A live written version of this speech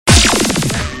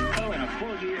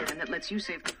that lets you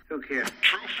save... Who cares?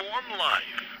 True Form Life.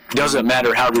 Doesn't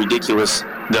matter how ridiculous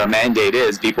the mandate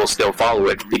is, people still follow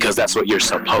it because that's what you're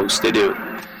supposed to do.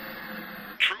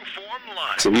 True Form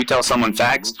Life. So if you tell someone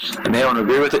facts and they don't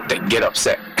agree with it, they get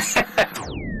upset.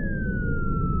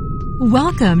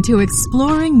 Welcome to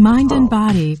Exploring Mind and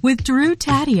Body with Drew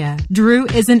Tadia. Drew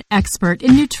is an expert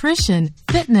in nutrition,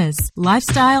 fitness,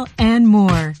 lifestyle, and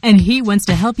more. And he wants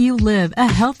to help you live a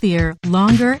healthier,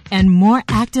 longer, and more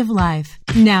active life.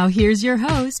 Now here's your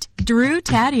host, Drew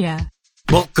Tadia.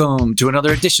 Welcome to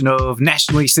another edition of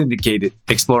nationally syndicated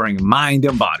Exploring Mind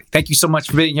and Body. Thank you so much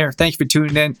for being here. Thank you for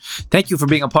tuning in. Thank you for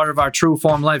being a part of our True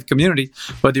Form Life community,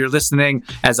 whether you're listening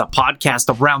as a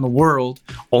podcast around the world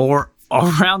or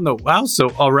around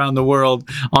the world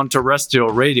on terrestrial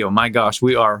radio. My gosh,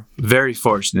 we are very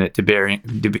fortunate to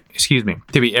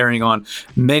be airing on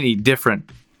many different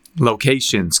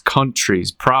locations,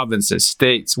 countries, provinces,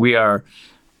 states. We are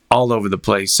all over the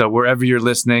place. So wherever you're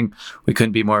listening, we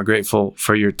couldn't be more grateful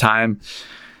for your time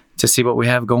to see what we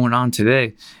have going on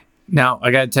today. Now,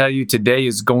 I got to tell you, today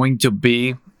is going to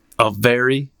be a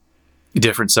very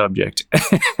different subject.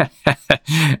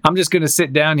 I'm just going to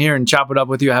sit down here and chop it up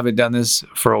with you. I haven't done this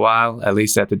for a while, at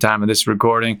least at the time of this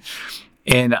recording.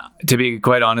 And to be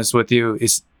quite honest with you,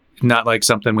 it's not like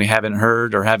something we haven't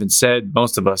heard or haven't said.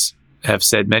 Most of us have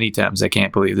said many times, I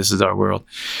can't believe this is our world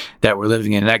that we're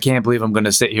living in. And I can't believe I'm going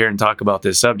to sit here and talk about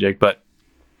this subject, but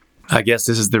I guess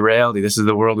this is the reality. This is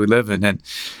the world we live in. And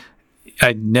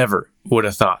I never would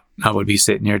have thought I would be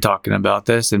sitting here talking about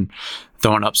this and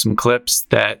throwing up some clips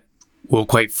that will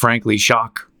quite frankly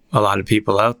shock a lot of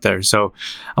people out there. So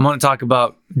I'm going to talk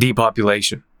about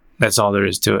depopulation. That's all there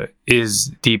is to it.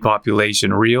 Is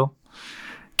depopulation real?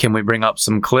 Can we bring up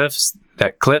some clips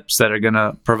that are going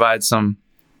to provide some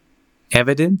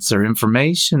evidence or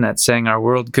information that's saying our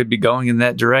world could be going in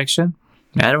that direction?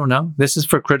 I don't know. This is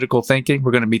for critical thinking.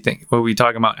 We're going to be we'll be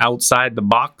talking about outside the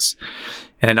box.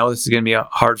 And I know this is going to be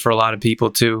hard for a lot of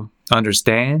people to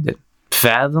understand and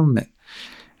fathom. And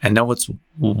I know it's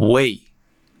way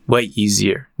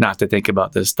easier not to think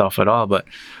about this stuff at all, but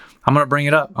I'm going to bring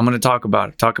it up. I'm going to talk about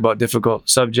it. Talk about difficult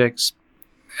subjects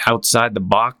outside the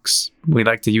box. We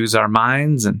like to use our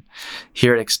minds, and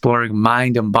here at Exploring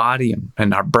Mind and Body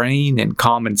and our brain and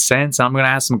common sense, I'm going to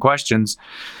ask some questions,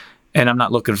 and I'm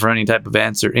not looking for any type of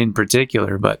answer in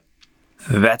particular, but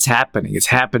that's happening. It's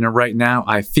happening right now.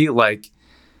 I feel like,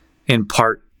 in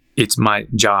part, it's my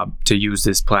job to use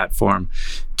this platform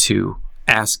to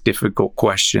ask difficult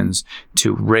questions,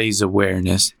 to raise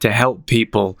awareness, to help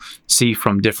people see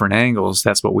from different angles.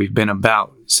 That's what we've been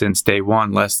about since day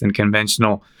one. Less than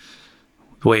conventional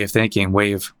way of thinking,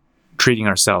 way of treating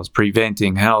ourselves,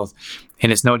 preventing health.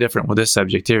 And it's no different with this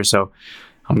subject here. So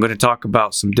I'm going to talk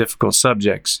about some difficult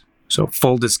subjects. So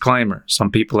full disclaimer,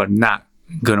 some people are not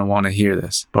going to want to hear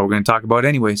this, but we're going to talk about it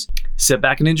anyways. Sit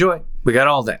back and enjoy. We got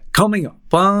all that coming up.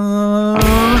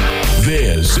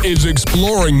 This is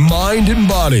Exploring Mind and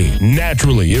Body.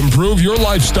 Naturally improve your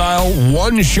lifestyle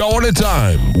one show at a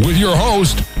time with your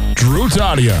host, Drew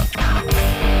Tadia.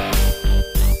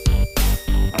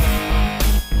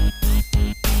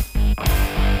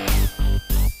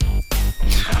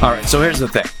 All right, so here's the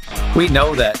thing. We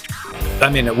know that,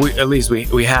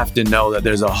 we have to know that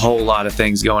there's a whole lot of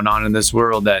things going on in this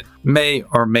world that may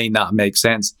or may not make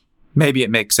sense. Maybe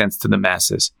it makes sense to the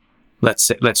masses.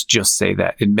 Let's just say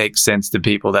that it makes sense to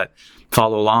people that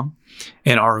follow along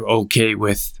and are okay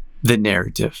with the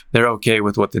narrative. They're okay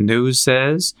with what the news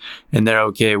says, and they're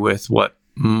okay with what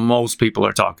most people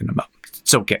are talking about.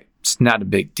 It's okay. It's not a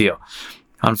big deal.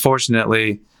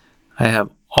 Unfortunately, I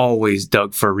have always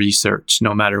dug for research,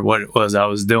 no matter what it was I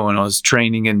was doing. I was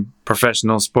training in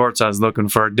professional sports. I was looking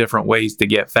for different ways to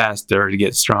get faster, to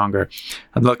get stronger.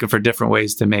 I'm looking for different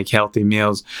ways to make healthy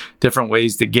meals, different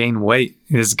ways to gain weight.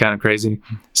 This is kind of crazy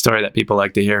story that people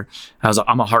like to hear.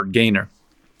 I'm a heart gainer.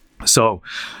 So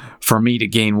for me to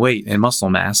gain weight and muscle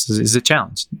mass is a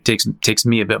challenge. It takes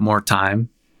me a bit more time.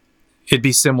 It'd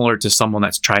be similar to someone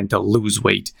that's trying to lose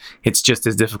weight. It's just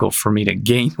as difficult for me to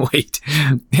gain weight.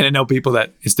 And I know people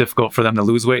that it's difficult for them to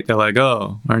lose weight. They're like,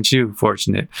 oh, aren't you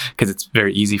fortunate? Because it's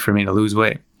very easy for me to lose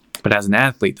weight. But as an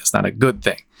athlete, that's not a good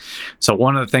thing. So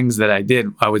one of the things that I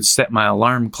did, I would set my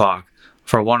alarm clock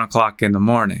for 1 o'clock in the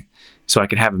morning so I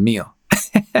could have a meal.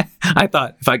 I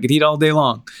thought if I could eat all day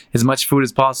long, as much food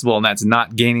as possible, and that's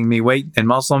not gaining me weight and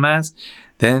muscle mass,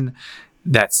 then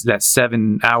that's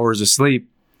 7 hours of sleep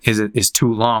is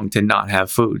too long to not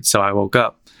have food. So I woke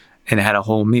up and had a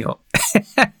whole meal.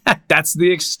 That's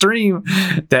the extreme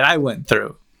that I went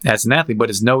through as an athlete,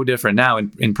 but it's no different now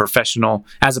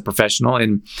as a professional.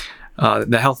 And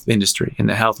the health industry, in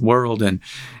the health world, and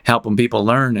helping people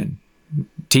learn and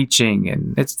teaching,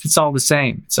 and it's all the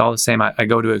same. It's all the same. I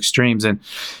go to extremes, and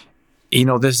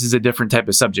this is a different type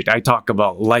of subject. I talk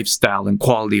about lifestyle and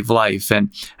quality of life, and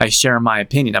I share my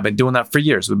opinion. I've been doing that for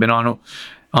years. We've been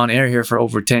on air here for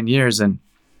over 10 years, and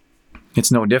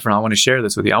it's no different. I want to share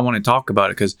this with you. I want to talk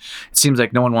about it because it seems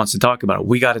like no one wants to talk about it.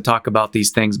 We got to talk about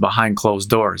these things behind closed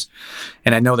doors.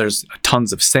 And I know there's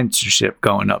tons of censorship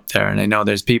going up there. And I know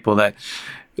there's people that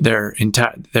their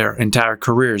entire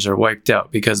careers are wiped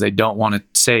out because they don't want to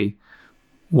say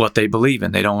what they believe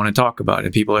in. They don't want to talk about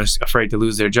it. People are afraid to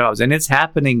lose their jobs. And it's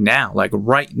happening now. Like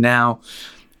right now,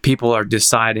 people are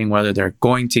deciding whether they're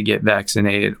going to get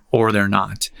vaccinated or they're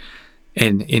not.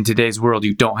 And in today's world,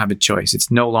 you don't have a choice. It's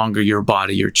no longer your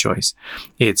body, your choice.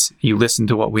 It's you listen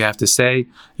to what we have to say,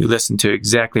 you listen to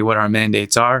exactly what our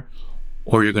mandates are,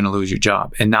 or you're going to lose your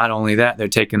job. And not only that, they're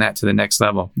taking that to the next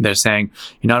level. They're saying,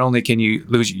 not only can you're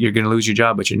going to lose your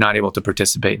job, but you're not able to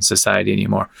participate in society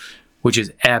anymore, which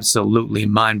is absolutely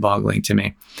mind-boggling to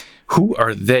me. Who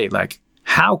are they? Like,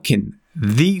 how can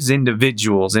these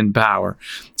individuals in power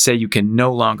say you can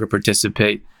no longer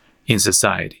participate in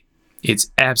society?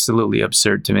 It's absolutely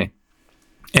absurd to me.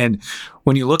 And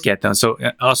when you look at them, so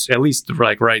at least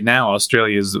like right now,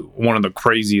 Australia is one of the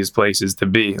craziest places to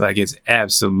be. Like, it's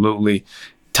absolutely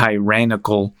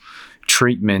tyrannical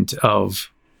treatment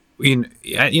of,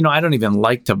 I don't even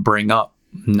like to bring up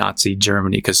Nazi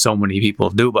Germany because so many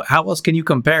people do, but how else can you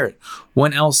compare it?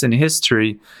 When else in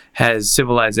history has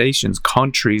civilizations,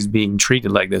 countries being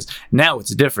treated like this? Now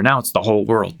it's different. Now it's the whole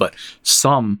world, but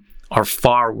some are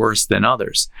far worse than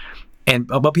others.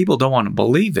 But people don't want to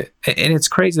believe it. And it's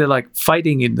crazy. They're like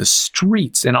fighting in the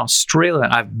streets in Australia.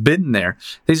 I've been there.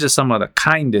 These are some of the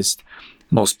kindest,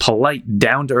 most polite,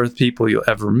 down-to-earth people you'll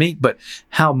ever meet. But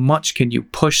how much can you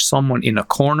push someone in a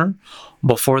corner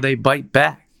before they bite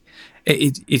back?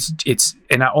 It's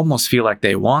and I almost feel like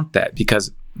they want that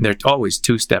because they're always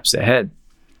 2 steps ahead.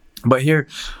 But here,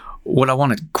 what I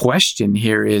want to question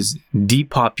here is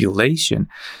depopulation.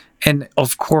 And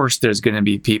of course, there's going to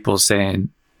be people saying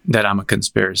that I'm a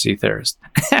conspiracy theorist.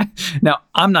 Now,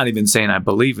 I'm not even saying I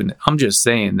believe in it. I'm just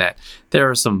saying that there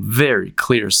are some very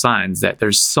clear signs that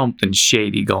there's something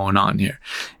shady going on here.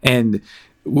 And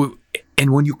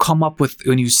when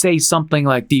you say something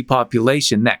like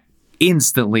depopulation, that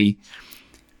instantly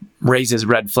raises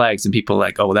red flags, and people are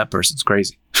like, oh, that person's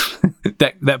crazy.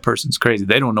 that person's crazy.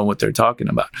 They don't know what they're talking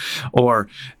about. Or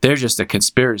they're just a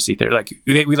conspiracy theorist. Like,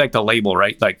 we like the label,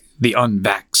 right? Like the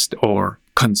unvaxxed or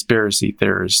conspiracy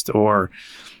theorist, or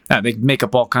they make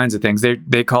up all kinds of things.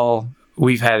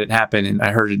 We've had it happen, and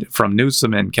I heard it from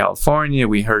Newsom in California.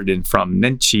 We heard it from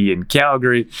Minchie in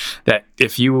Calgary, that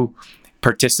if you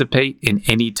participate in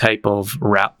any type of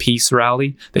peace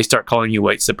rally, they start calling you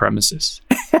white supremacists.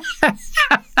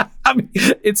 I mean,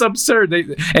 it's absurd.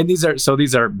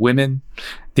 These are women.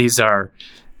 These are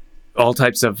all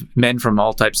types of men from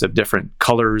all types of different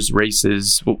colors,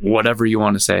 races, whatever you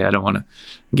want to say. I don't want to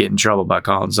get in trouble by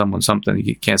calling someone something.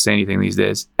 You can't say anything these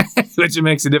days, which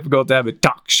makes it difficult to have a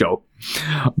talk show.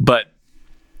 But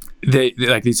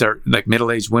these are like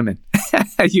middle-aged women.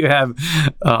 You have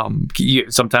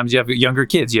sometimes you have younger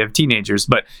kids, you have teenagers.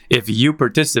 But if you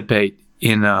participate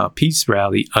in a peace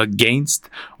rally against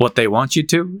what they want you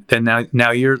to, then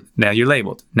now you're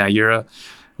labeled. Now you're a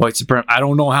white supremacist. I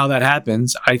don't know how that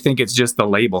happens. I think it's just the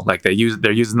label. Like they're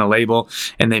using the label,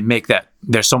 and they make that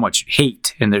there's so much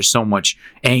hate and there's so much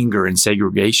anger and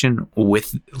segregation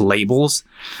with labels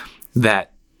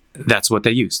that's what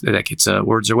they use. Like it's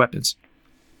words are weapons.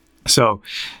 So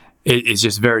it's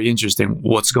just very interesting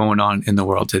what's going on in the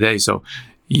world today. So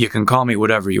you can call me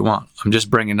whatever you want. I'm just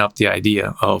bringing up the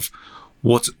idea of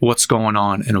what's going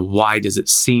on and why does it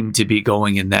seem to be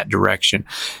going in that direction.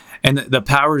 And the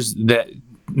powers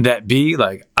that be,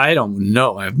 like, I don't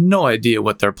know. I have no idea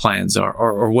what their plans are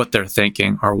or what they're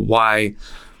thinking or why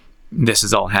this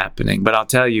is all happening. But I'll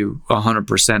tell you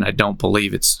 100%, I don't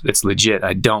believe it's legit.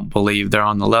 I don't believe they're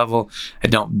on the level. I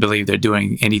don't believe they're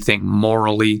doing anything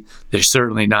morally. They're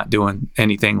certainly not doing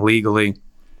anything legally.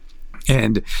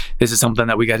 And this is something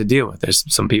that we got to deal with. There's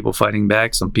some people fighting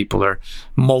back.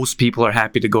 Most people are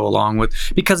happy to go along with,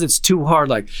 because it's too hard.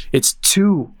 Like, it's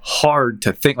too hard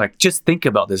to think. Like, just think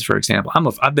about this, for example.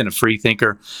 I've been a free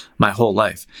thinker my whole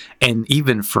life. And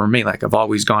even for me, like, I've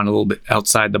always gone a little bit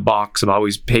outside the box. I've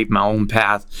always paved my own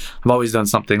path. I've always done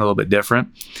something a little bit different.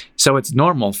 So it's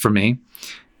normal for me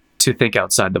to think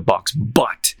outside the box.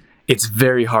 But it's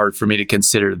very hard for me to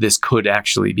consider this could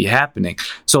actually be happening.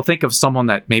 So think of someone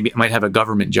that maybe might have a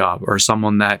government job, or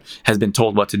someone that has been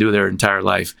told what to do their entire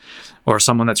life, or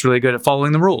someone that's really good at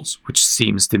following the rules, which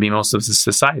seems to be most of the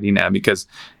society now, because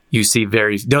you see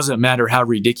doesn't matter how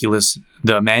ridiculous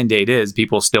the mandate is,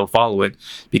 people still follow it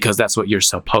because that's what you're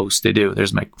supposed to do.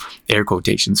 There's my air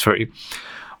quotations for you.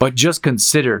 But just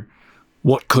consider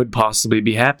what could possibly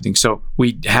be happening. So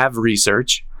we have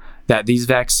research that these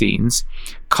vaccines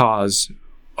cause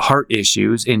heart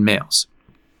issues in males.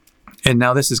 And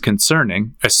now this is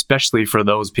concerning, especially for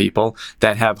those people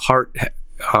that have heart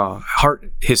health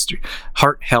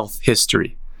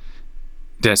history.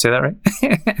 Did I say that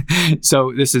right?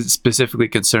 So this is specifically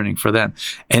concerning for them.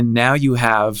 And now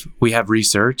we have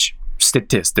research,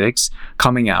 statistics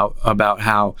coming out about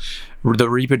how the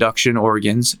reproduction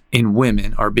organs in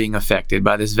women are being affected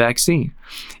by this vaccine.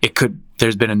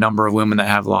 There's been a number of women that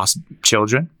have lost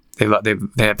children. They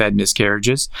have had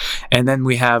miscarriages. And then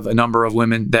we have a number of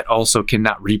women that also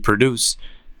cannot reproduce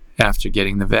after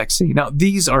getting the vaccine. Now,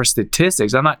 these are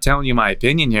statistics. I'm not telling you my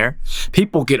opinion here.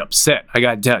 People get upset. I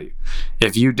got to tell you.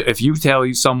 If you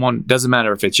tell someone, doesn't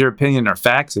matter if it's your opinion or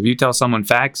facts, if you tell someone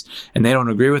facts and they don't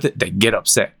agree with it, they get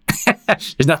upset.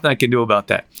 There's nothing I can do about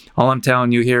that. All I'm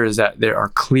telling you here is that there are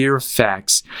clear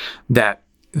facts that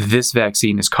this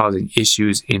vaccine is causing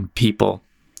issues in people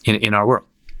in our world.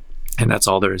 And that's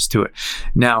all there is to it.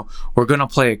 Now, we're going to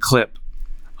play a clip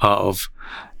of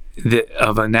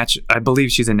I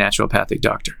believe she's a naturopathic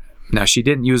doctor. Now, she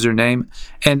didn't use her name,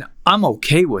 and I'm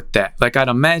okay with that. Like, I'd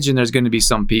imagine there's going to be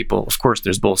some people, of course,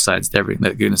 there's both sides to everything,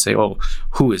 that are going to say, oh,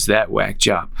 who is that whack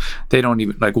job? They don't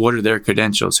even, what are their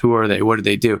credentials? Who are they? What do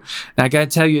they do? And I got to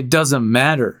tell you, it doesn't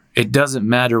matter. It doesn't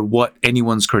matter what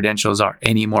anyone's credentials are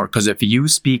anymore, because if you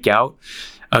speak out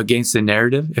against the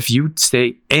narrative, if you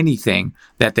say anything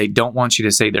that they don't want you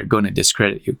to say, they're going to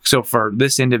discredit you. So for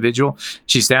this individual,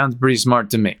 she sounds pretty smart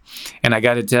to me. And I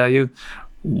got to tell you,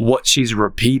 what she's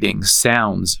repeating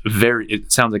sounds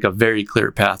like a very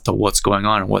clear path to what's going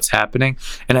on and what's happening.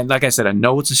 And like I said, I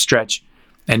know it's a stretch.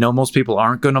 I know most people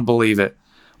aren't going to believe it,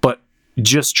 but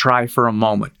just try for a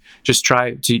moment. Just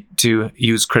try to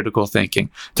use critical thinking,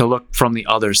 to look from the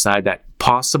other side, that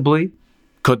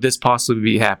could this possibly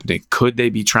be happening? Could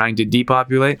they be trying to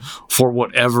depopulate for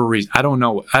whatever reason? I don't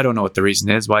know what the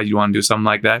reason is, why you want to do something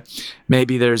like that.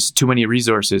 Maybe there's too many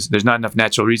resources. There's not enough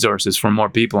natural resources for more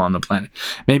people on the planet.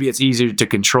 Maybe it's easier to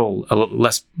control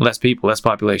less people, less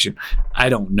population. I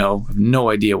don't know. I have no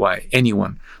idea why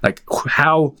anyone,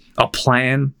 how a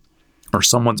plan or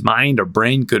someone's mind or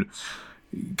brain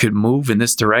could move in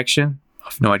this direction. I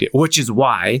have no idea. Which is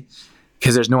why,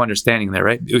 because there's no understanding there,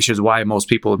 right? Which is why most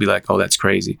people would be like, oh, that's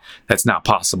crazy. That's not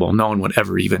possible. No one would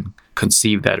ever even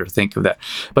conceive that or think of that.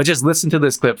 But just listen to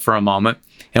this clip for a moment,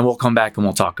 and we'll come back and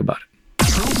we'll talk about it.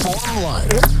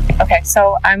 Okay,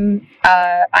 so I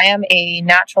am a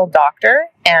natural doctor,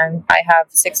 and I have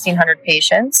 1,600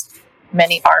 patients.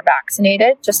 Many are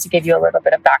vaccinated. Just to give you a little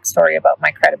bit of backstory about my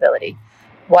credibility.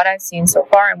 What I've seen so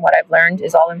far and what I've learned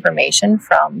is all information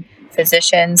from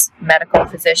physicians, medical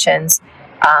physicians,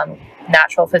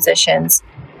 natural physicians,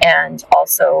 and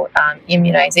also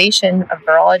immunization of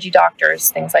virology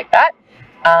doctors, things like that,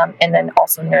 and then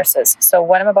also nurses. So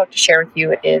what I'm about to share with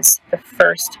you is the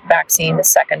first vaccine, the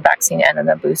second vaccine, and then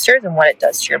the boosters and what it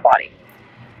does to your body.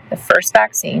 The first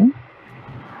vaccine,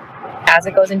 as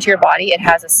it goes into your body, it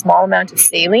has a small amount of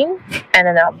saline and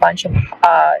then a bunch of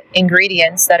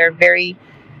ingredients that are very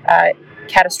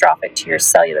catastrophic to your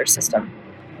cellular system.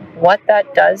 What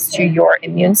that does to your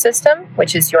immune system,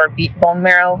 which is your bone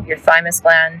marrow, your thymus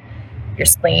gland, your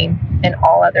spleen, and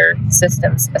all other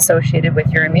systems associated with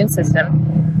your immune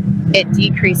system, it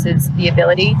decreases the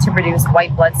ability to produce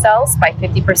white blood cells by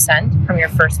 50% from your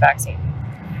first vaccine.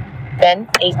 Then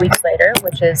 8 weeks later,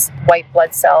 which is white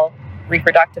blood cell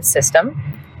reproductive system,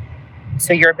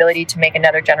 so your ability to make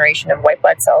another generation of white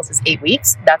blood cells is 8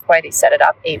 weeks. That's why they set it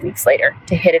up 8 weeks later,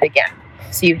 to hit it again.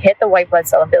 So you hit the white blood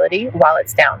cell ability while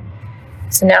it's down.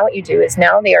 So now what you do is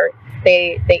now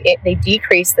they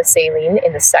decrease the saline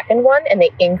in the second one, and they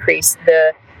increase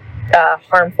the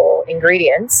harmful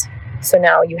ingredients. So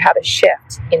now you have a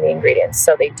shift in the ingredients.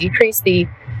 So they decrease the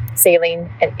saline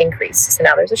and increase. So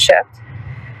now there's a shift.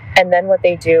 And then what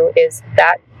they do is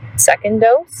that second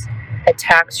dose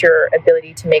attacks your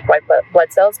ability to make white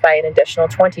blood cells by an additional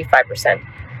 25%.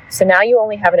 So now you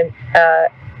only have a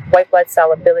white blood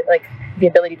cell ability, the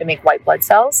ability to make white blood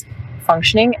cells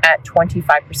functioning at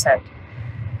 25%.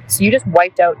 So you just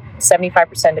wiped out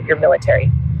 75% of your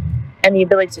military and the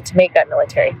ability to make that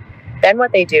military. Then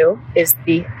what they do is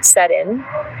set in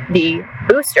the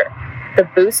booster. The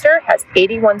booster has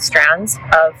 81 strands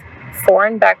of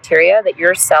foreign bacteria that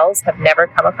your cells have never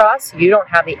come across. You don't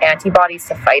have the antibodies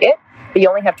to fight it, but you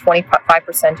only have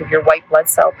 25% of your white blood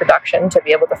cell production to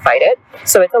be able to fight it.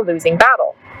 So it's a losing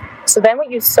battle. So then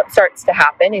what starts to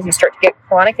happen is you start to get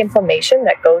chronic inflammation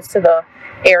that goes to the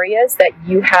areas that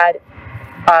you had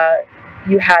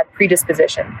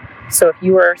predisposition. So if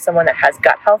you are someone that has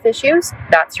gut health issues,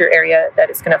 that's your area that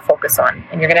it's going to focus on,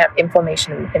 and you're going to have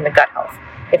inflammation in the gut health.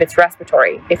 If it's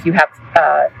respiratory, if you have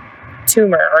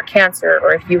tumor or cancer,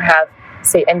 or if you have,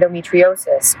 say,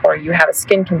 endometriosis, or you have a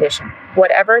skin condition,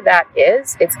 whatever that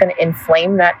is, it's going to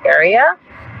inflame that area,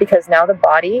 because now the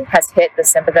body has hit the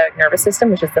sympathetic nervous system,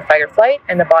 which is the fight or flight,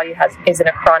 and the body is in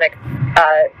a chronic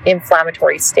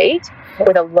inflammatory state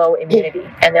with a low immunity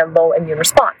and a low immune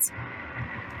response.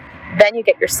 Then you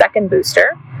get your second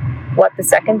booster. What the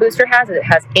second booster has is it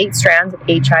has 8 strands of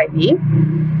HIV.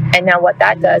 And now what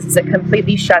that does is it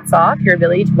completely shuts off your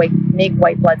ability to make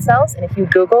white blood cells. And if you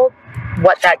Google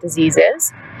what that disease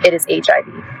is, it is HIV.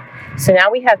 So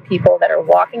now we have people that are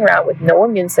walking around with no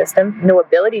immune system, no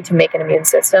ability to make an immune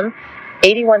system,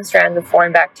 81 strands of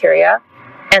foreign bacteria,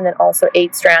 and then also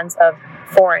 8 strands of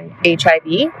foreign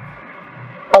HIV,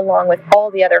 along with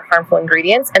all the other harmful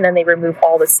ingredients, and then they remove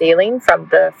all the saline from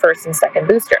the first and second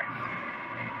booster.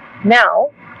 Now,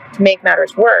 to make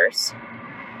matters worse,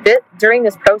 during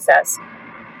this process,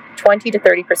 20 to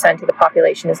 30% of the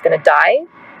population is going to die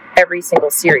every single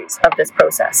series of this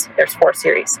process. There's 4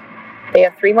 series. They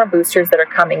have 3 more boosters that are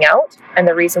coming out, and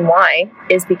the reason why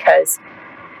is because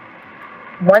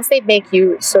once they make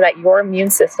you so that your immune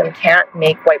system can't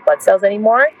make white blood cells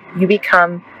anymore, you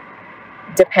become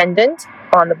dependent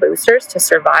on the boosters to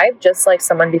survive, just like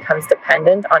someone becomes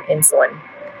dependent on insulin.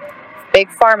 Big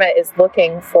Pharma is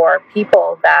looking for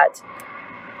people that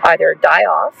either die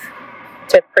off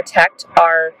to protect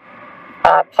our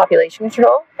population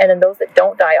control, and then those that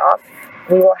don't die off,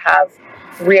 we will have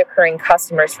reoccurring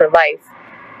customers for life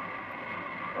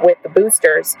with the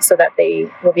boosters so that they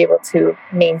will be able to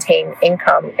maintain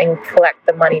income and collect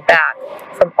the money back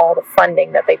from all the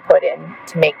funding that they put in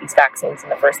to make these vaccines in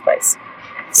the first place.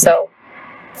 So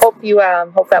hope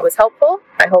that was helpful.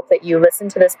 I hope that you listen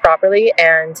to this properly,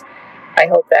 and I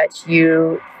hope that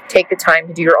you take the time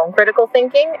to do your own critical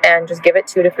thinking and just give it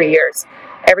 2 to 3 years.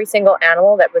 Every single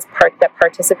animal that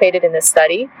participated in this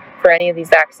study for any of these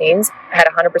vaccines had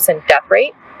a 100% death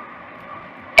rate.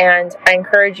 And I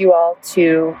encourage you all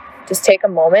to just take a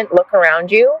moment, look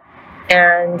around you,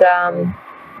 and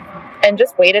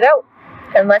just wait it out.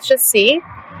 And let's just see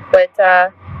what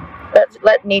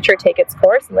let nature take its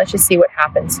course, and let's just see what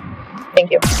happens.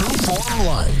 Thank you.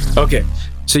 Okay.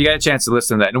 So you got a chance to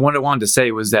listen to that. And what I wanted to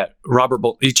say was that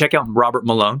you check out Robert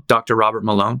Malone, Dr. Robert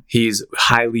Malone. He's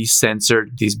highly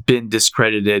censored. He's been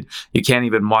discredited. You can't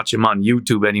even watch him on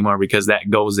YouTube anymore because that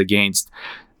goes against,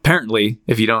 apparently,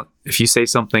 if you say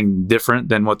something different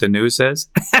than what the news says,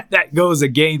 that goes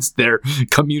against their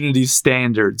community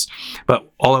standards. But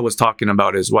all I was talking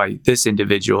about is why this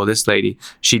individual, this lady,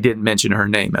 she didn't mention her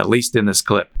name, at least in this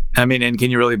clip. I mean, and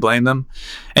can you really blame them?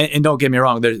 And don't get me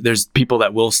wrong, there's people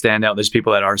that will stand out. There's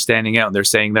people that are standing out. They're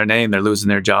saying their name. They're losing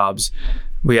their jobs.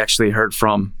 We actually heard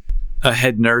from a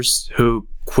head nurse who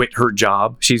quit her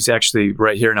job. She's actually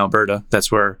right here in Alberta.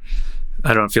 That's where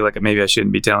I don't feel like maybe I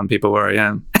shouldn't be telling people where I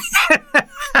am.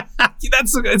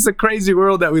 It's a crazy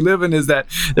world that we live in, is that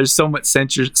there's so much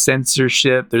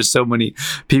censorship. There's so many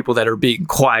people that are being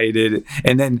quieted.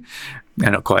 And then, I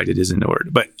know quieted isn't the word,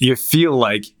 but you feel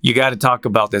like you got to talk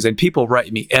about this. And people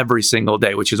write me every single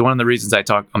day, which is one of the reasons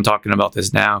I'm talking about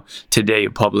this now, today,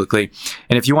 publicly.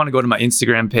 And if you want to go to my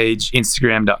Instagram page,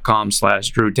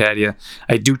 instagram.com/DrewTadia,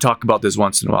 I do talk about this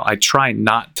once in a while. I try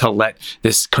not to let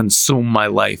this consume my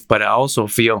life, but I also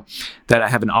feel that I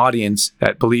have an audience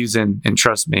that believes in and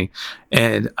trusts me.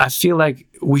 And I feel like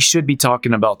we should be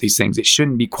talking about these things. It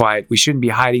shouldn't be quiet. We shouldn't be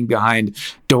hiding behind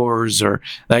doors, or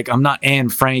like, I'm not Anne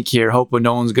Frank here hoping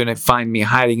no one's going to find me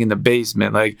hiding in the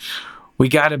basement. Like, we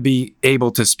got to be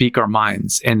able to speak our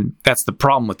minds. And that's the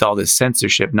problem with all this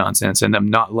censorship nonsense and them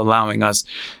not allowing us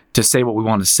to say what we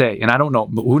want to say. And I don't know,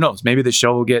 who knows? Maybe the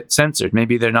show will get censored.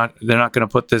 Maybe they're not going to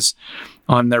put this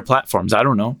on their platforms. I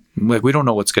don't know. Like, we don't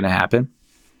know what's going to happen.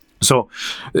 So,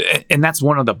 and that's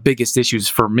one of the biggest issues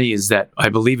for me, is that I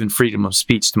believe in freedom of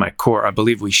speech to my core. I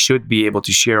believe we should be able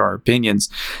to share our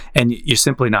opinions, and you're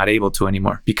simply not able to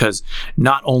anymore, because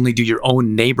not only do your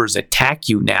own neighbors attack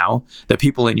you now, the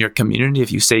people in your community,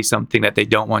 if you say something that they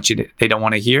don't want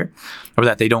to hear, or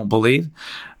that they don't believe,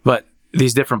 but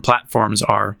these different platforms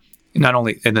are not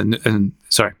only,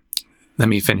 sorry, let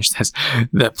me finish this.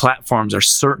 The platforms are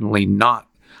certainly not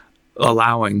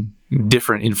allowing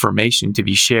different information to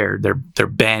be shared. They're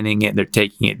banning it. They're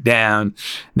taking it down.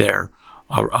 They're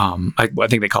I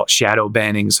think they call it shadow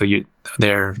banning. So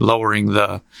they're lowering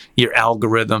your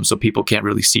algorithm so people can't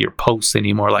really see your posts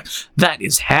anymore. Like, that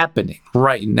is happening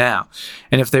right now.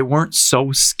 And if they weren't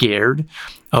so scared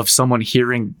of someone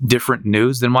hearing different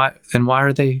news, then why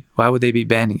would they be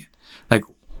banning it? Like,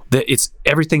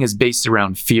 everything is based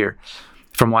around fear.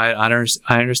 From what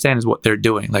I understand is what they're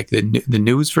doing. Like the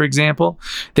news, for example,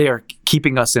 they are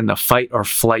keeping us in the fight or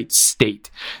flight state.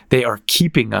 They are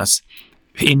keeping us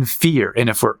in fear. And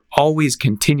if we're always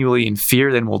continually in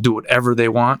fear, then we'll do whatever they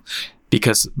want,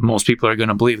 because most people are going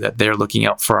to believe that they're looking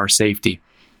out for our safety,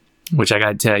 which I got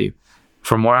to tell you,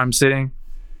 from where I'm sitting,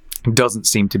 doesn't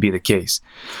seem to be the case.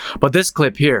 But this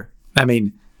clip here, I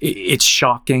mean, it's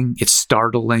shocking, it's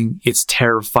startling, it's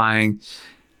terrifying.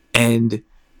 And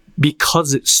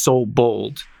because it's so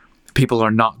bold, people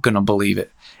are not going to believe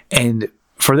it. And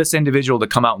for this individual to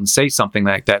come out and say something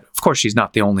like that, of course, she's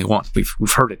not the only one.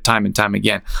 We've heard it time and time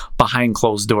again, behind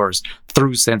closed doors,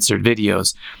 through censored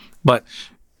videos. But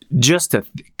just to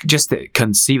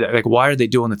conceive that, like, why are they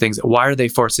doing the things? Why are they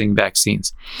forcing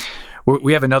vaccines?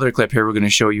 We have another clip here we're going to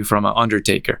show you from an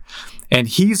undertaker. And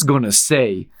he's going to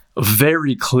say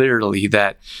very clearly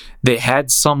that they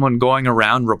had someone going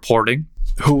around reporting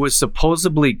who was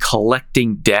supposedly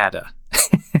collecting data.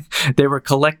 They were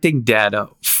collecting data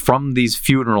from these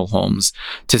funeral homes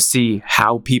to see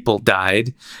how people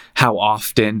died, how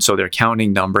often. So they're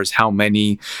counting numbers, how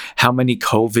many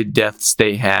COVID deaths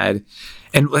they had.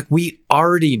 And like, we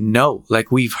already know,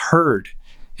 like, we've heard,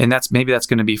 and maybe that's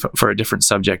going to be for a different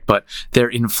subject, but they're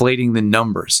inflating the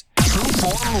numbers.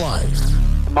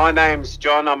 My name's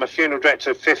John. I'm a funeral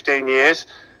director of 15 years.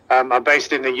 I'm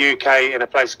based in the UK in a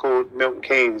place called Milton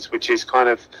Keynes, which is kind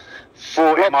of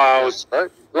 40 miles.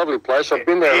 Right? Lovely place. I've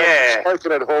been there. Yeah. I've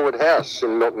spoken at Horwood House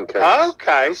in Milton Keynes.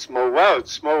 Okay, small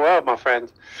world, my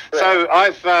friend. Yeah. So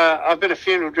I've been a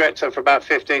funeral director for about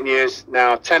 15 years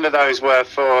now. 10 of those were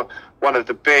for one of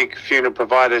the big funeral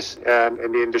providers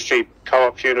in the industry,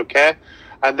 Co-op Funeral Care.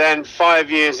 And then 5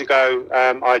 years ago,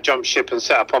 I jumped ship and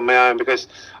set up on my own because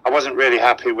I wasn't really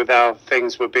happy with how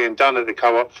things were being done at the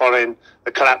Co-op following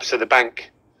the collapse of the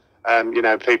bank.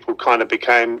 People kind of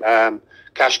became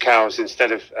cash cows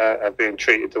instead of being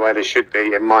treated the way they should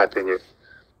be, in my opinion.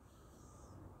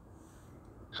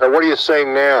 So what are you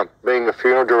seeing now, being a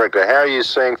funeral director? How are you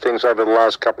seeing things over the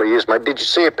last couple of years, mate? Did you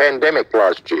see a pandemic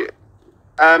last year?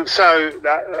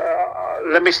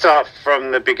 Let me start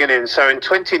from the beginning. So in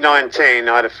 2019,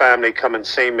 I had a family come and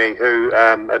see me who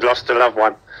had lost a loved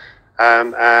one.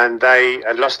 And they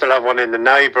had lost a loved one in the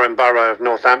neighbouring borough of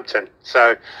Northampton.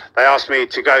 So they asked me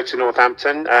to go to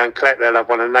Northampton and collect their loved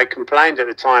one. And they complained at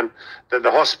the time that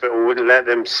the hospital wouldn't let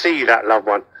them see that loved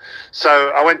one.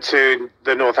 So I went to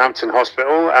the Northampton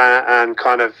hospital and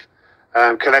kind of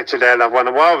collected their loved one.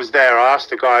 And while I was there, I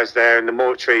asked the guys there in the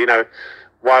mortuary,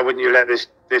 why wouldn't you let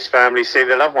this family see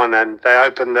the loved one? And they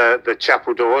opened the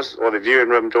chapel doors, or the viewing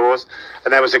room doors,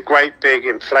 and there was a great big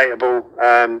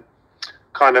inflatable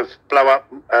kind of blow-up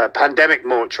pandemic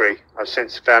mortuary. I've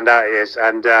since found out it is.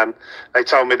 And they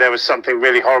told me there was something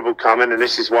really horrible coming, and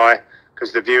this is why,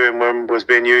 because the viewing room was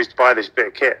being used by this bit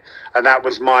of kit. And that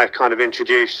was my kind of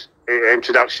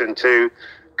introduction to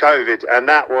COVID. And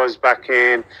that was back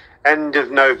in end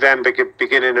of November,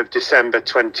 beginning of December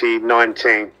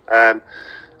 2019.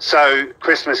 So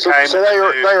Christmas came. So they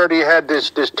already had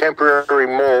this temporary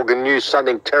morgue and knew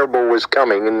something terrible was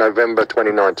coming in November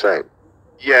 2019.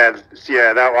 Yeah,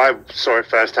 that I saw it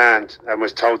firsthand and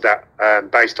was told that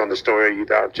based on the story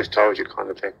that I've just told you, kind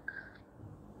of thing.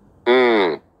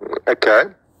 Okay.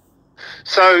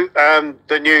 So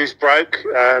the news broke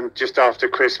just after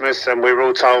Christmas, and we were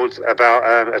all told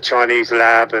about a Chinese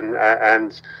lab and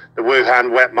the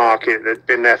Wuhan wet market that had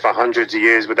been there for hundreds of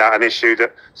years without an issue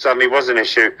that suddenly was an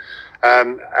issue.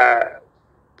 The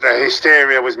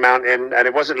hysteria was mounting, and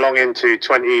it wasn't long into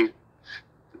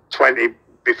 2020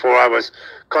 before I was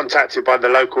contacted by the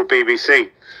local BBC.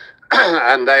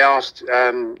 And they asked,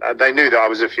 they knew that I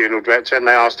was a funeral director, and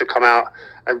they asked to come out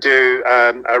and do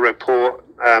a report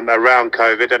around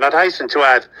COVID. And I'd hasten to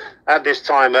add, at this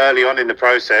time early on in the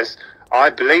process, I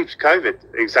believed COVID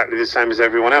exactly the same as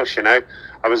everyone else,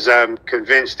 I was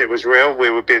convinced it was real.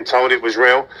 We were being told it was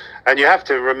real. And you have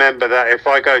to remember that if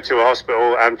I go to a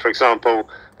hospital and, for example,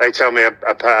 they tell me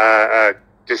a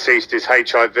deceased is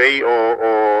HIV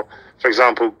or, for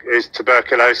example, is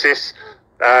tuberculosis,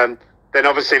 then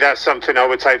obviously that's something I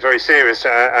would take very serious.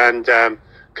 And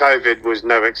COVID was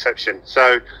no exception.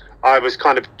 So I was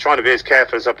kind of trying to be as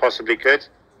careful as I possibly could.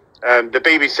 The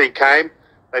BBC came.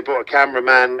 They brought a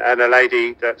cameraman and a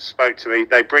lady that spoke to me.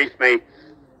 They briefed me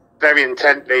very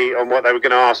intently on what they were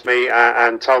going to ask me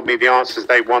and told me the answers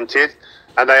they wanted.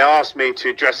 And they asked me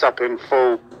to dress up in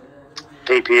full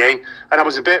PPE. And I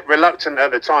was a bit reluctant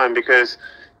at the time because,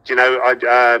 you know,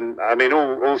 I mean,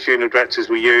 all funeral directors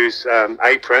will use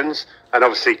aprons and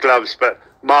obviously gloves, but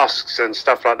masks and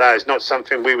stuff like that is not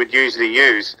something we would usually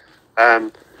use.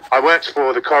 I worked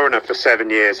for the coroner for 7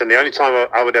 years, and the only time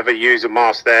I would ever use a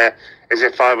mask there is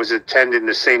if I was attending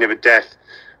the scene of a death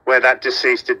where that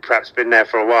deceased had perhaps been there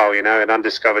for a while, you know, an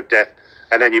undiscovered death.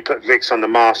 And then you put Vicks on the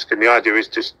mask, and the idea is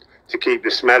just to keep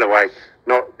the smell away.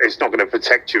 It's not going to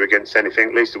protect you against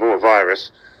anything, least of all a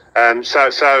virus.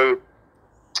 So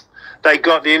they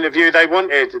got the interview they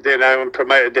wanted, you know, and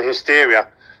promoted the hysteria.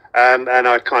 And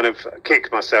I kind of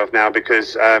kick myself now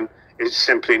because it's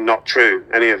simply not true.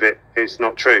 Any of it is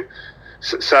not true.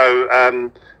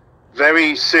 So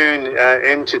very soon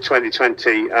into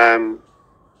 2020,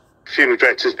 funeral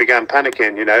directors began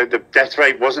panicking. You know, the death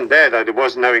rate wasn't there, though. There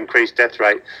was no increased death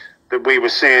rate. That we were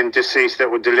seeing deceased that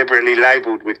were deliberately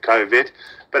labelled with COVID,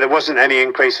 but there wasn't any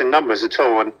increase in numbers at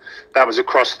all. And that was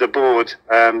across the board.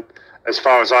 As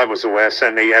far as I was aware,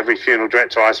 certainly every funeral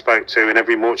director I spoke to and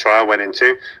every mortuary I went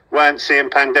into weren't seeing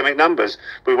pandemic numbers.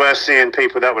 We were seeing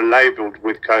people that were labelled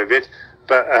with COVID,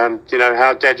 but, you know,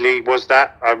 how deadly was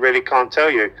that? I really can't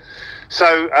tell you.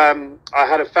 So I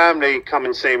had a family come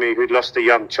and see me who'd lost a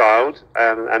young child,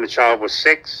 and the child was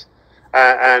 6,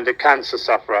 and a cancer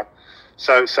sufferer.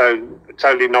 So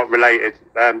totally not related.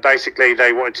 Basically,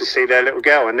 they wanted to see their little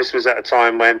girl, and this was at a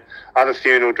time when other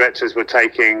funeral directors were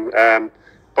taking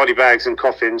body bags and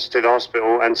coffins to the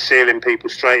hospital and sealing people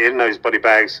straight in those body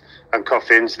bags and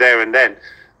coffins there and then.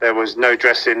 There was no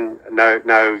dressing, no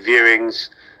viewings,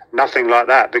 nothing like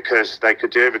that, because they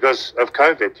could do it because of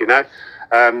COVID, you know.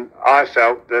 I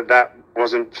felt that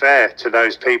wasn't fair to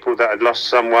those people that had lost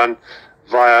someone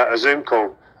via a Zoom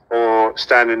call or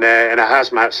standing there in a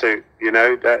hazmat suit, you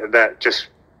know. That just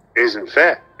isn't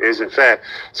fair. It isn't fair.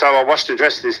 So I washed and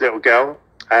dressed this little girl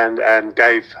and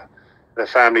gave the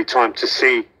family time to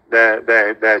see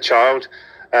their child,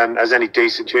 as any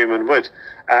decent human would.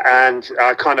 And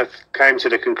I kind of came to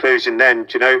the conclusion then,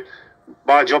 you know,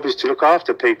 my job is to look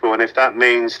after people, and if that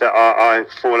means that I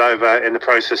fall over in the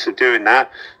process of doing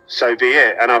that, so be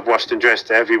it. And I've washed and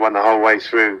dressed everyone the whole way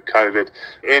through COVID.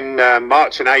 In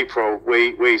March and April,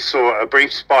 we saw a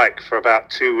brief spike for about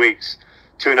 2 weeks,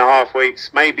 2.5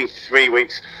 weeks, maybe 3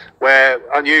 weeks, where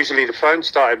unusually the phone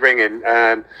started ringing.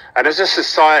 And as a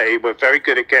society, we're very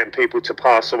good at getting people to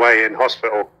pass away in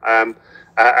hospital.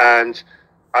 And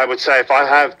I would say if I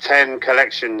have 10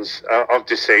 collections of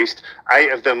deceased,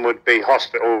 8 of them would be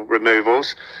hospital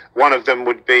removals. 1 of them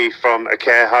would be from a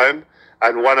care home,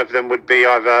 and 1 of them would be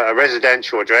either a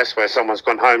residential address where someone's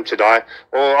gone home to die,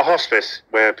 or a hospice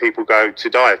where people go to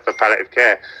die for palliative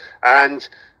care. And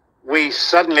we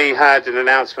suddenly had an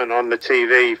announcement on the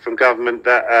TV from government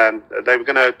that they were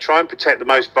going to try and protect the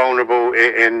most vulnerable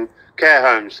in care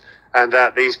homes, and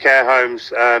that these care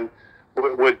homes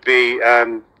would be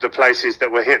the places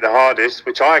that were hit the hardest,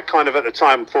 which I kind of at the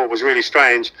time thought was really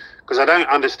strange, because I don't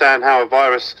understand how a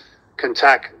virus can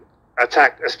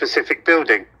attack a specific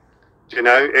building. You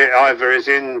know, it either is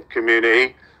in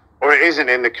community or it isn't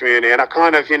in the community. And I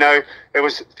kind of, you know, it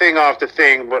was thing after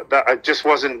thing that I just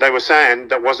wasn't, they were saying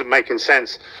that wasn't making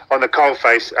sense on the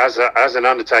coalface as an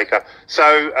undertaker.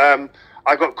 So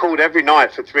I got called every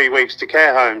night for 3 weeks to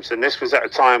care homes. And this was at a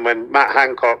time when Matt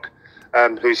Hancock,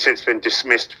 who's since been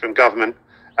dismissed from government,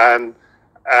 had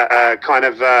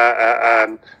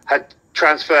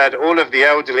transferred all of the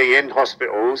elderly in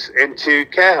hospitals into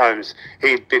care homes.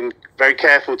 He'd been very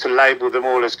careful to label them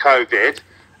all as COVID,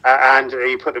 and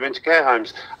he put them into care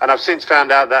homes. And I've since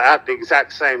found out that at the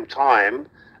exact same time,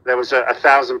 there was a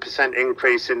 1,000%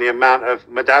 increase in the amount of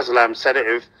midazolam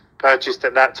sedative purchased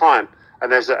at that time.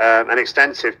 And there's an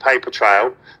extensive paper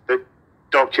trail that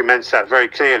documents that very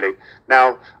clearly.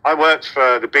 Now, I worked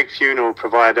for the big funeral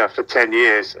provider for 10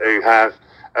 years who have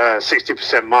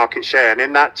 60% market share. And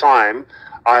in that time,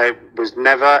 I was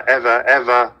never, ever,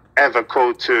 ever, ever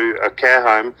called to a care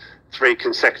home 3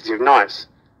 consecutive nights.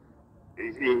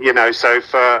 You know, so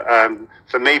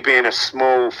for me being a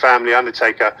small family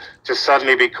undertaker, to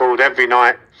suddenly be called every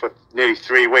night for nearly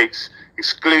 3 weeks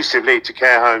exclusively to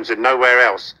care homes and nowhere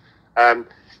else,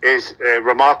 is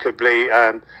remarkably,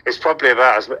 it's probably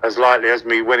about as likely as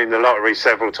me winning the lottery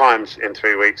several times in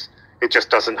 3 weeks. It just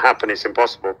doesn't happen. It's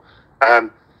impossible. I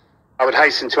would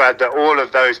hasten to add that all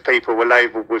of those people were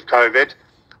labelled with COVID.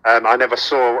 I never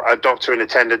saw a doctor in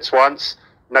attendance once.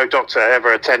 No doctor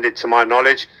ever attended to my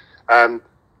knowledge.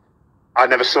 I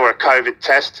never saw a COVID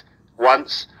test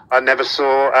once. I never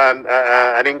saw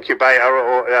an incubator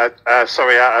or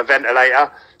a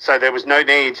ventilator. So there was no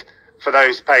need for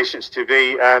those patients to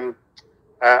be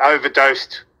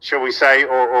overdosed, shall we say,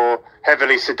 or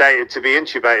heavily sedated to be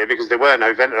intubated, because there were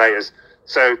no ventilators.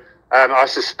 So I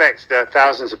suspect that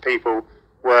thousands of people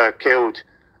were killed,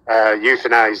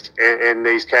 euthanized in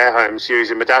these care homes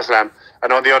using midazolam.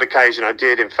 And on the odd occasion, I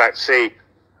did, in fact, see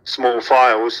small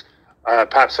files,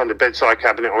 perhaps on the bedside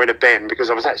cabinet or in a bin, because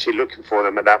I was actually looking for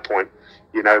them at that point,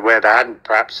 where they hadn't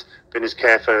perhaps been as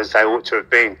careful as they ought to have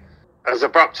been. As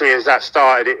abruptly as that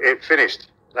started, it finished.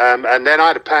 And then I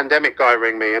had a pandemic guy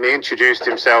ring me, and he introduced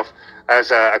himself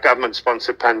as a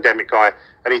government-sponsored pandemic guy.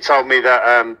 And he told me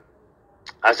that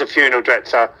as a funeral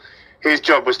director, his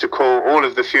job was to call all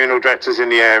of the funeral directors in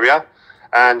the area,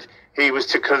 and he was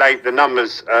to collate the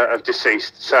numbers of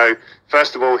deceased. So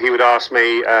first of all, he would ask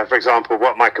me, for example,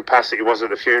 what my capacity was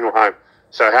at the funeral home.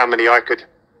 So how many I could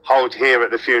hold here at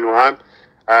the funeral home,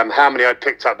 how many I'd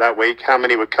picked up that week, how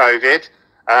many were COVID,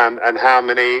 and how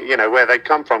many, where they'd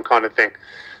come from, kind of thing.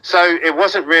 So it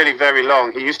wasn't really very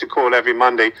long. He used to call every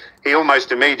Monday. He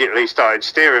almost immediately started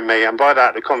steering me, and by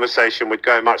that the conversation would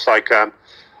go much like,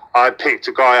 I'd picked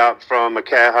a guy up from a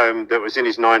care home that was in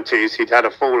his 90s. He'd had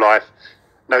a full life,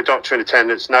 no doctor in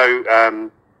attendance, no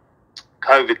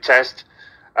COVID test.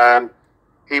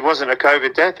 He wasn't a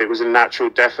COVID death. It was a natural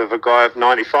death of a guy of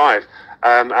 95.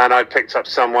 And I'd picked up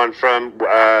someone from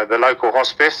the local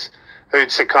hospice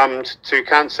who'd succumbed to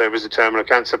cancer. It was a terminal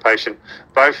cancer patient.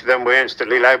 Both of them were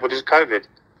instantly labelled as COVID,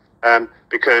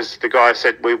 because the guy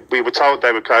said, we were told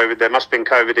they were COVID. There must have been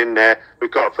COVID in there.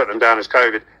 We've got to put them down as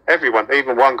COVID. Everyone,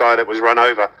 even one guy that was run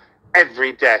over,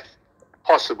 every death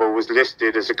possible was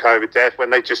listed as a COVID death when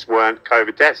they just weren't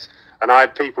COVID deaths. And I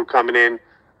had people coming in,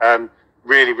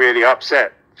 really, really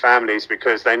upset families,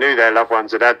 because they knew their loved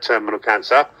ones had had terminal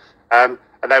cancer, and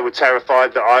they were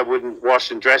terrified that I wouldn't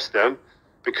wash and dress them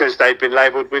because they'd been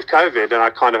labelled with COVID. And I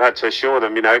kind of had to assure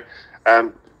them,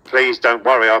 please don't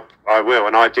worry, I will.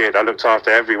 And I did. I looked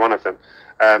after every one of them,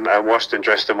 and washed and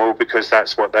dressed them all, because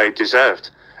that's what they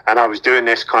deserved. And I was doing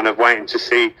this kind of waiting to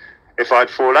see if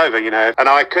I'd fall over, and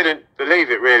I couldn't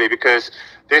believe it really, because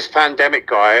this pandemic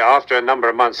guy, after a number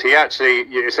of months,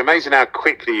 it's amazing how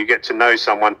quickly you get to know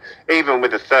someone, even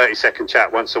with a 30-second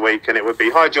chat once a week. And it would be,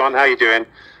 hi John, how you doing?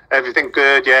 Everything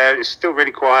good? Yeah, it's still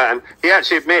really quiet. And he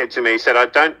actually admitted to me, he said, I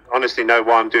don't honestly know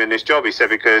why I'm doing this job. He said,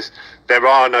 because there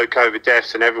are no COVID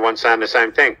deaths and everyone's saying the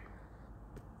same thing.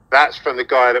 That's from the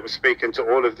guy that was speaking to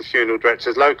all of the funeral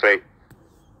directors locally.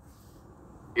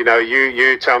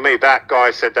 You tell me, that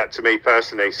guy said that to me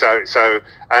personally.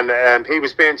 And he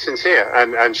was being sincere.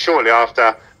 And shortly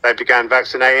after they began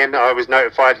vaccinating, I was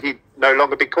notified he'd no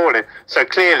longer be calling. So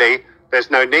clearly, there's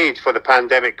no need for the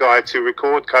pandemic guy to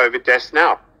record COVID deaths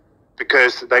now,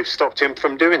 because they've stopped him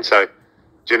from doing so.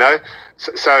 Do you know?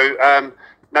 So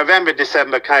November,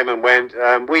 December came and went.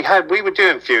 We were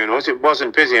doing funerals. It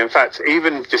wasn't busy. In fact,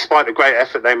 even despite the great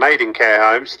effort they made in care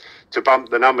homes to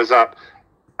bump the numbers up,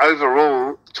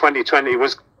 overall, 2020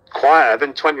 was quieter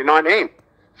than 2019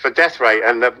 for death rate.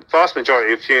 And the vast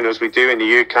majority of funerals we do in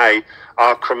the UK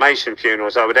are cremation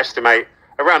funerals. I would estimate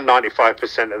around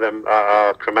 95% of them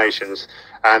are cremations,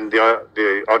 and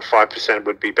the odd 5%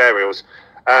 would be burials.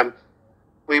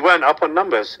 We weren't up on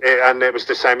numbers, and it was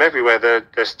the same everywhere.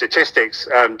 The statistics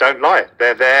don't lie.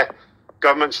 They're there,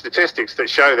 government statistics that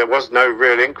show there was no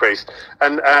real increase.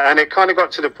 And it kind of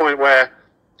got to the point where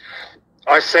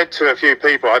I said to a few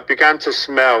people, I began to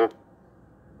smell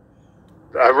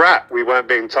a rat. We weren't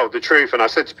being told the truth. And I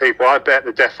said to people, I bet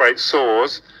the death rate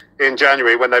soars in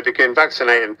January when they begin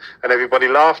vaccinating. And everybody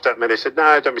laughed at me. They said,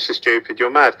 no, don't be so stupid,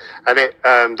 you're mad.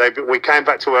 And we came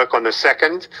back to work on the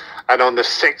 2nd, and on the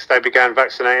 6th they began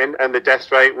vaccinating, and the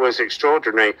death rate was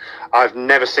extraordinary. I've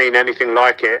never seen anything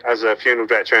like it as a funeral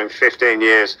director in 15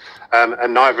 years,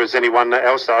 and neither has anyone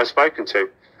else that I've spoken to.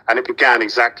 And it began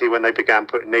exactly when they began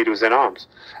putting needles in arms.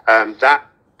 That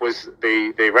was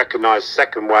the recognised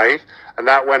second wave, and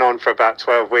that went on for about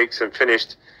 12 weeks and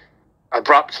finished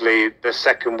abruptly the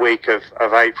second week of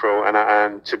April.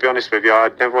 And to be honest with you,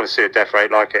 I'd never want to see a death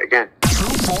rate like it again.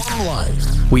 True Form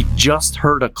Life. We just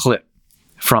heard a clip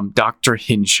from Dr.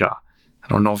 Hinshaw. I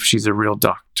don't know if she's a real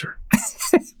doctor,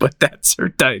 but that's her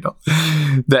title.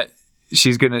 That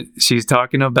she's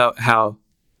talking about how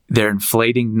they're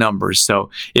inflating numbers. So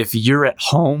if you're at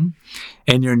home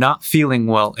and you're not feeling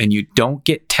well and you don't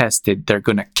get tested, they're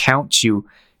going to count you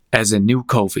as a new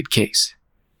COVID case.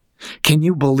 Can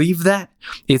you believe that?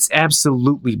 It's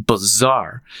absolutely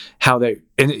bizarre how they,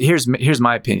 and here's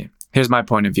my opinion. Here's my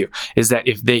point of view, is that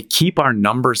if they keep our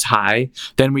numbers high,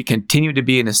 then we continue to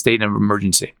be in a state of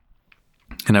emergency.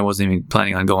 And I wasn't even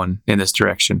planning on going in this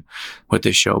direction with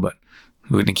this show, but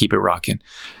we're going to keep it rocking.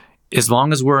 As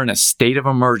long as we're in a state of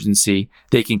emergency,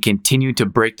 they can continue to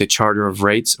break the Charter of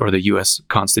Rights or the U.S.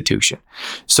 Constitution.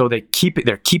 So they're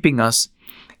keeping us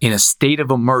in a state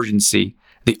of emergency.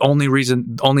 The only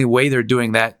way they're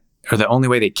doing that, or the only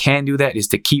way they can do that, is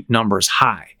to keep numbers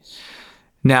high.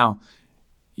 Now,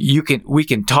 we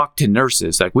can talk to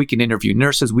nurses, like we can interview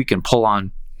nurses, we can pull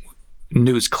on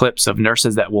news clips of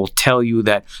nurses that will tell you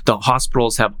that the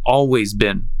hospitals have always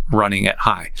been running at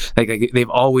high. Like they've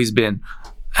always been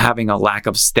having a lack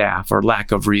of staff or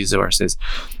lack of resources.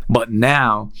 But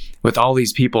now, with all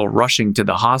these people rushing to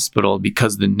the hospital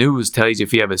because the news tells you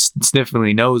if you have a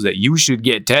sniffly nose that you should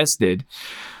get tested,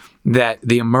 that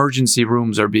the emergency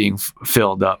rooms are being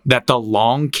filled up, that the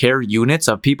long care units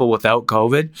of people without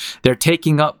COVID, they're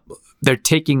taking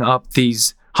up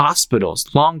these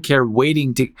hospitals, long care,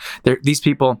 these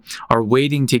people are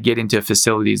waiting to get into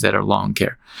facilities that are long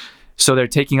care. So they're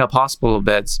taking up hospital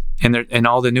beds, and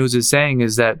all the news is saying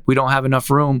is that we don't have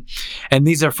enough room. And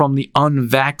these are from the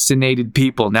unvaccinated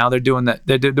people. Now they're doing that.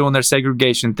 They're doing their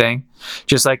segregation thing,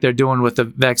 just like they're doing with the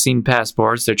vaccine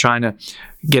passports. They're trying to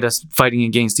get us fighting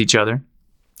against each other.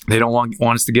 They don't want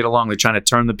us to get along. They're trying to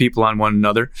turn the people on one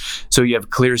another. So you have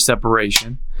clear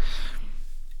separation.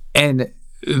 And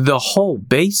the whole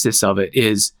basis of it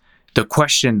is the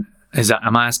question as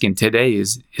I'm asking today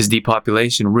is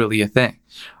depopulation really a thing?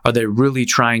 Are they really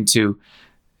trying to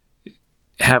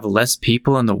have less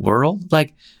people in the world?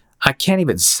 Like, I can't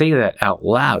even say that out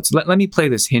loud. So let me play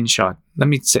this Hinshaw. Let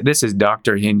me say, this is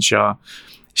Dr. Hinshaw.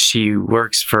 She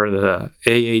works for the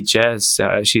AHS.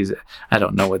 I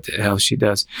don't know what the hell she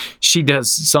does. She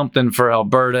does something for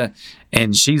Alberta,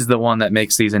 and she's the one that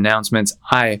makes these announcements.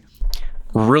 I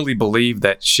really believe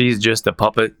that she's just a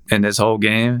puppet in this whole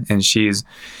game, and she's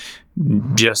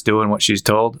just doing what she's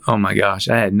told. Oh my gosh,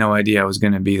 I had no idea I was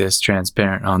going to be this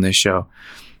transparent on this show.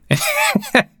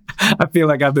 I feel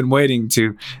like I've been waiting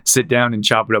to sit down and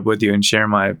chop it up with you and share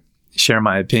my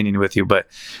opinion with you. But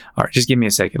all right, just give me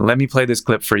a second. Let me play this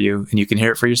clip for you, and you can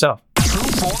hear it for yourself.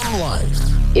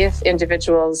 If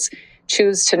individuals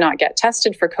choose to not get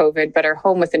tested for COVID but are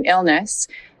home with an illness,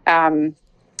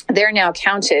 they're now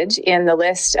counted in the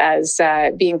list as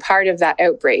being part of that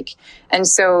outbreak. And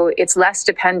so it's less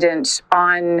dependent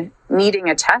on needing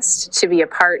a test to be a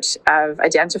part of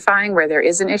identifying where there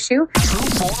is an issue.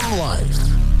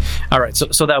 All right,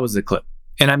 so that was the clip.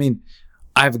 And I mean,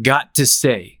 I've got to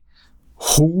say,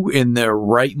 who in their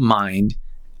right mind,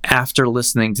 after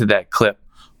listening to that clip,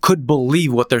 could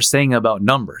believe what they're saying about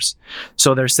numbers?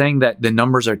 So they're saying that the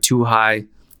numbers are too high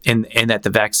and that the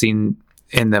vaccine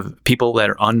and the people that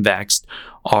are unvaxxed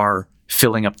are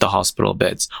filling up the hospital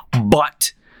beds.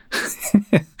 But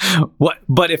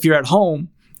But if you're at home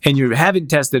and you haven't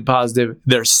tested positive,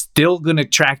 they're still going to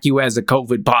track you as a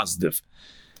COVID positive.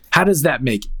 How does that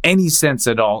make any sense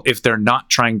at all if they're not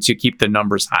trying to keep the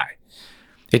numbers high?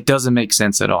 It doesn't make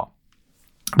sense at all.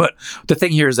 But the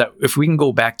thing here is that if we can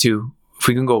go back to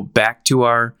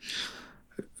our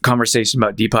conversation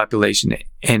about depopulation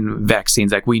and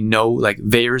vaccines, like we know, like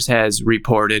VAERS has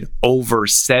reported over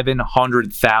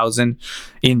 700,000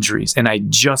 injuries. And I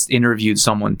just interviewed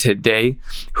someone today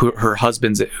her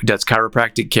husband who does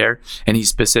chiropractic care, and he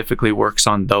specifically works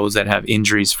on those that have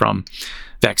injuries from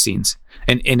vaccines.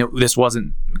 And this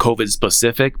wasn't COVID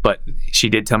specific, but she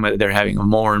did tell me that they're having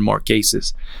more and more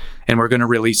cases. And we're going to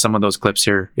release some of those clips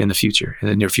here in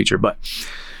the near future. But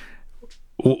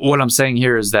what I'm saying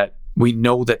here is that we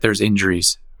know that there's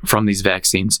injuries from these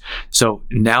vaccines. So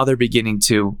now they're beginning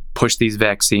to push these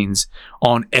vaccines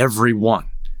on everyone.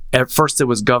 At first it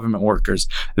was government workers.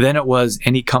 Then it was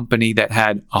any company that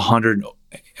had 100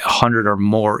 or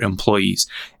more employees.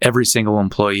 Every single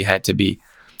employee had to be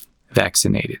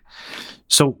vaccinated.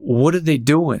 So what are they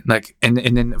doing? Like, and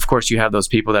then of course you have those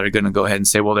people that are going to go ahead and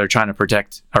say, well, they're trying to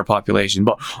protect our population.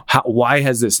 But why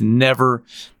has this never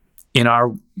in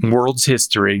our world's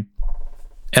history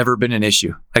ever been an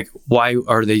issue? Like, why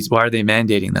are they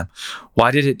mandating them?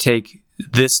 Why did it take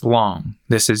this long?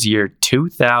 This is year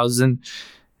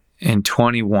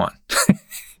 2021.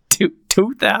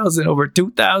 2000, over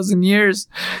 2,000 years.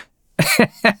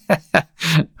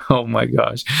 Oh my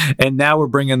gosh. And now we're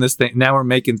bringing this thing, now we're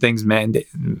making things like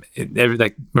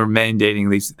we're mandating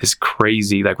this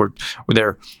crazy, like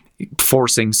they're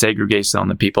forcing segregation on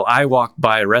the people. I walked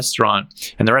by a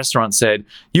restaurant and the restaurant said,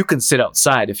 you can sit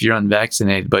outside if you're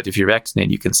unvaccinated, but if you're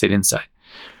vaccinated, you can sit inside.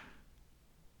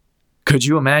 Could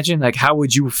you imagine? Like, how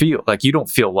would you feel? Like, you don't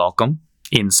feel welcome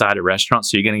inside a restaurant,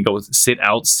 so you're going to go sit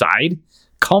outside?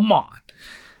 Come on.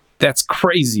 That's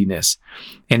craziness.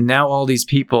 And now all these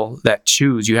people that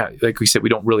choose, you have, like we said, we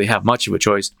don't really have much of a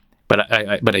choice, but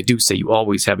I do say you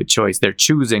always have a choice. They're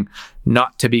choosing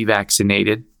not to be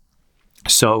vaccinated,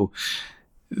 so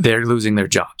they're losing their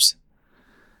jobs.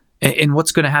 And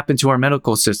what's going to happen to our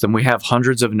medical system? We have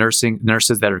hundreds of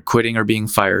nurses that are quitting or being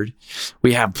fired.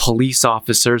 We have police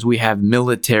officers. We have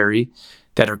military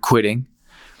that are quitting.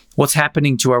 What's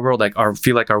happening to our world? I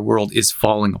feel like our world is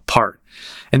falling apart.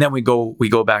 And then we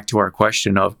go back to our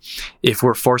question of, if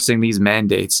we're forcing these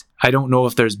mandates, I don't know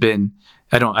if there's been,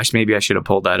 maybe I should have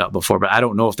pulled that up before, but I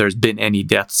don't know if there's been any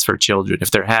deaths for children.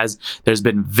 If there has, there's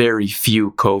been very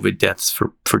few COVID deaths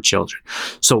for children.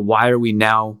 So why are we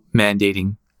now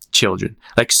mandating children?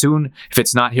 Like, soon, if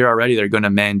it's not here already, they're going to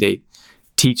mandate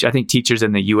I think teachers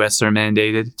in the US are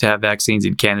mandated to have vaccines.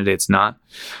 In Canada, it's not,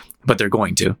 but they're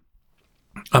going to.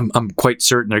 I'm quite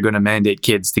certain they're going to mandate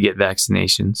kids to get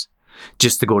vaccinations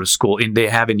just to go to school. And they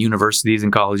have in universities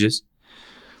and colleges.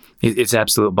 It's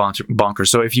absolute bonkers.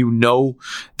 So if you know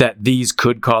that these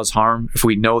could cause harm, if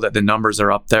we know that the numbers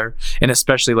are up there, and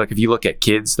especially like if you look at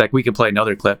kids, like we can play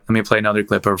another clip. Let me play another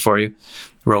clip over for you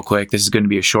real quick. This is going to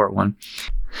be a short one.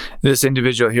 This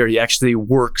individual here, he actually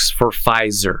works for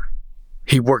Pfizer.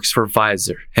 He works for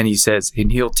Pfizer, and he says,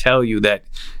 and he'll tell you that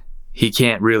he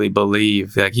can't really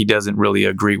believe, like he doesn't really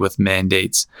agree with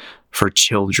mandates for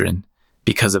children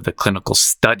because of the clinical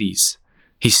studies.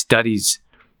 He studies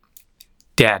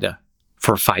data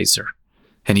for Pfizer,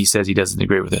 and he says he doesn't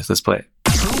agree with this. Let's play it.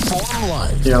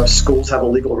 Schools have a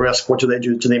legal risk. What do they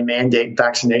do? Do they mandate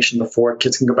vaccination before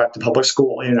kids can go back to public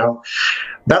school?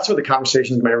 That's where the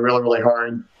conversation is going to be really, really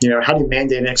hard. How do you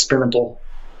mandate an experimental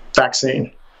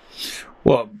vaccine?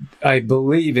 Well, I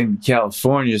believe in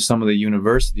California, some of the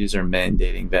universities are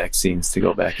mandating vaccines to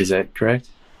go back. Is that correct?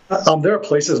 There are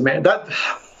places, man, that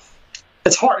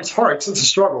it's hard. It's a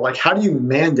struggle. Like, how do you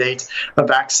mandate a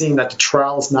vaccine that the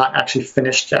trial is not actually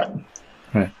finished yet?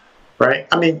 Right?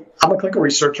 I mean, I'm a clinical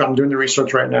researcher. I'm doing the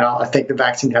research right now. I think the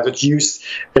vaccine has its use.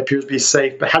 It appears to be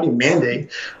safe. But how do you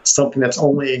mandate something that's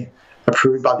only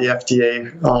approved by the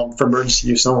FDA for emergency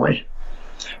use only?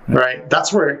 Right?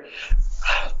 That's where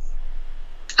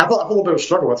I have a little bit of a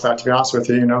struggle with that, to be honest with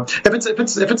you.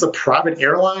 If it's a private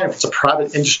airline, if it's a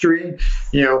private industry,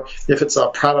 if it's a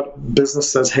private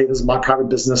business says, hey, this is my private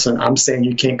business, and I'm saying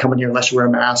you can't come in here unless you wear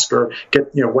a mask or get,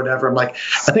 whatever. I'm like,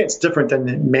 I think it's different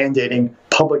than mandating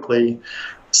publicly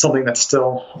something that's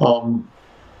still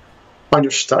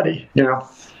under study.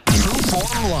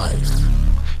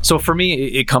 So for me,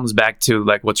 it comes back to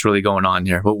like what's really going on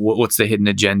here. What's the hidden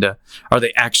agenda? Are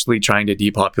they actually trying to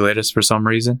depopulate us for some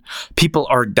reason? People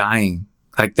are dying.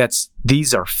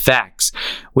 These are facts.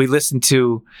 We listened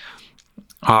to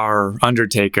our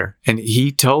undertaker, and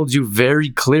he told you very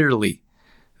clearly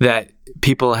that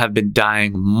people have been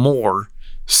dying more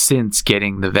since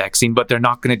getting the vaccine, but they're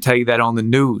not going to tell you that on the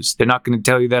news. They're not going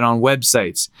to tell you that on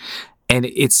websites. And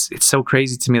it's so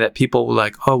crazy to me that people were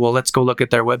like, oh, well, let's go look at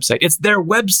their website. It's their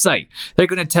website. They're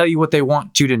going to tell you what they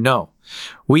want you to know.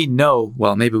 We know,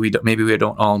 well, maybe we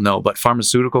don't all know, but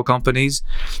pharmaceutical companies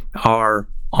are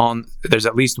there's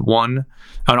at least one,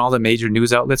 on all the major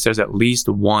news outlets, there's at least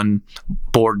one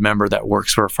board member that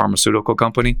works for a pharmaceutical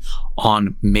company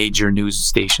on major news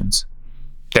stations.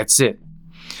 That's it.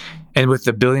 And with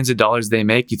the billions of dollars they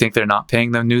make, you think they're not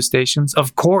paying them news stations?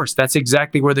 Of course, that's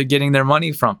exactly where they're getting their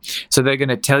money from. So they're going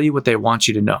to tell you what they want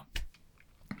you to know.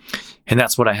 And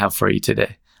that's what I have for you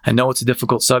today. I know it's a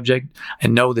difficult subject. I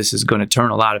know this is going to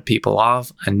turn a lot of people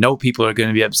off. I know people are going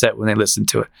to be upset when they listen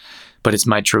to it. But it's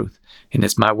my truth. And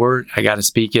it's my word. I got to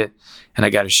speak it, and I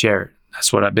got to share it.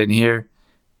 That's what I've been here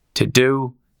to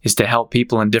do, is to help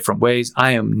people in different ways.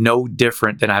 I am no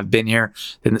different than I've been here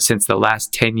since the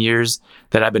last 10 years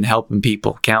that I've been helping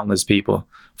people, countless people.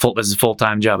 This is a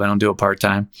full-time job. I don't do it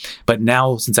part-time. But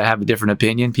now, since I have a different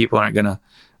opinion, people aren't going to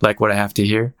like what I have to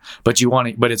hear. But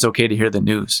it's okay to hear the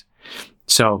news.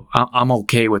 So I'm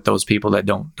okay with those people that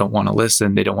don't want to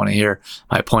listen. They don't want to hear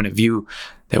my point of view.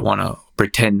 They want to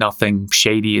pretend nothing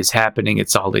shady is happening.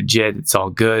 It's all legit. It's all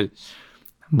good.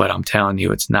 But I'm telling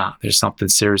you, it's not. There's something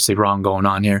seriously wrong going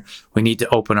on here. We need to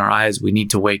open our eyes. We need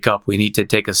to wake up. We need to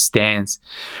take a stance.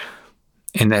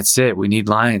 And that's it. We need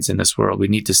lions in this world. We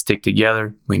need to stick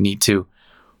together. We need to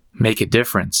make a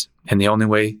difference. And the only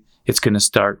way it's going to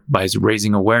start by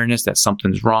raising awareness that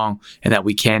something's wrong and that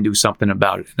we can do something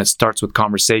about it. And it starts with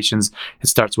conversations. It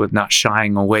starts with not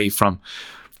shying away from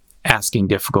asking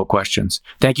difficult questions.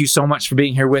 Thank you so much for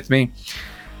being here with me.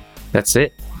 That's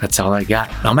it. That's all I got.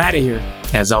 I'm out of here.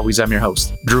 As always, I'm your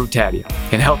host, Drew Tadia,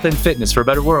 in health and fitness for a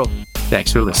better world.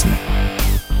 Thanks for listening.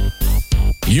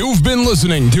 You've been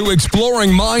listening to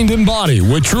Exploring Mind and Body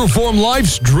with Trueform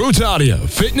Life's Drew Tadia,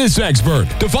 fitness expert.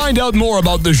 To find out more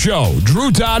about the show,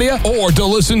 Drew Tadia, or to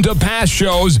listen to past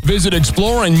shows, visit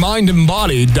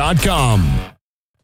exploringmindandbody.com.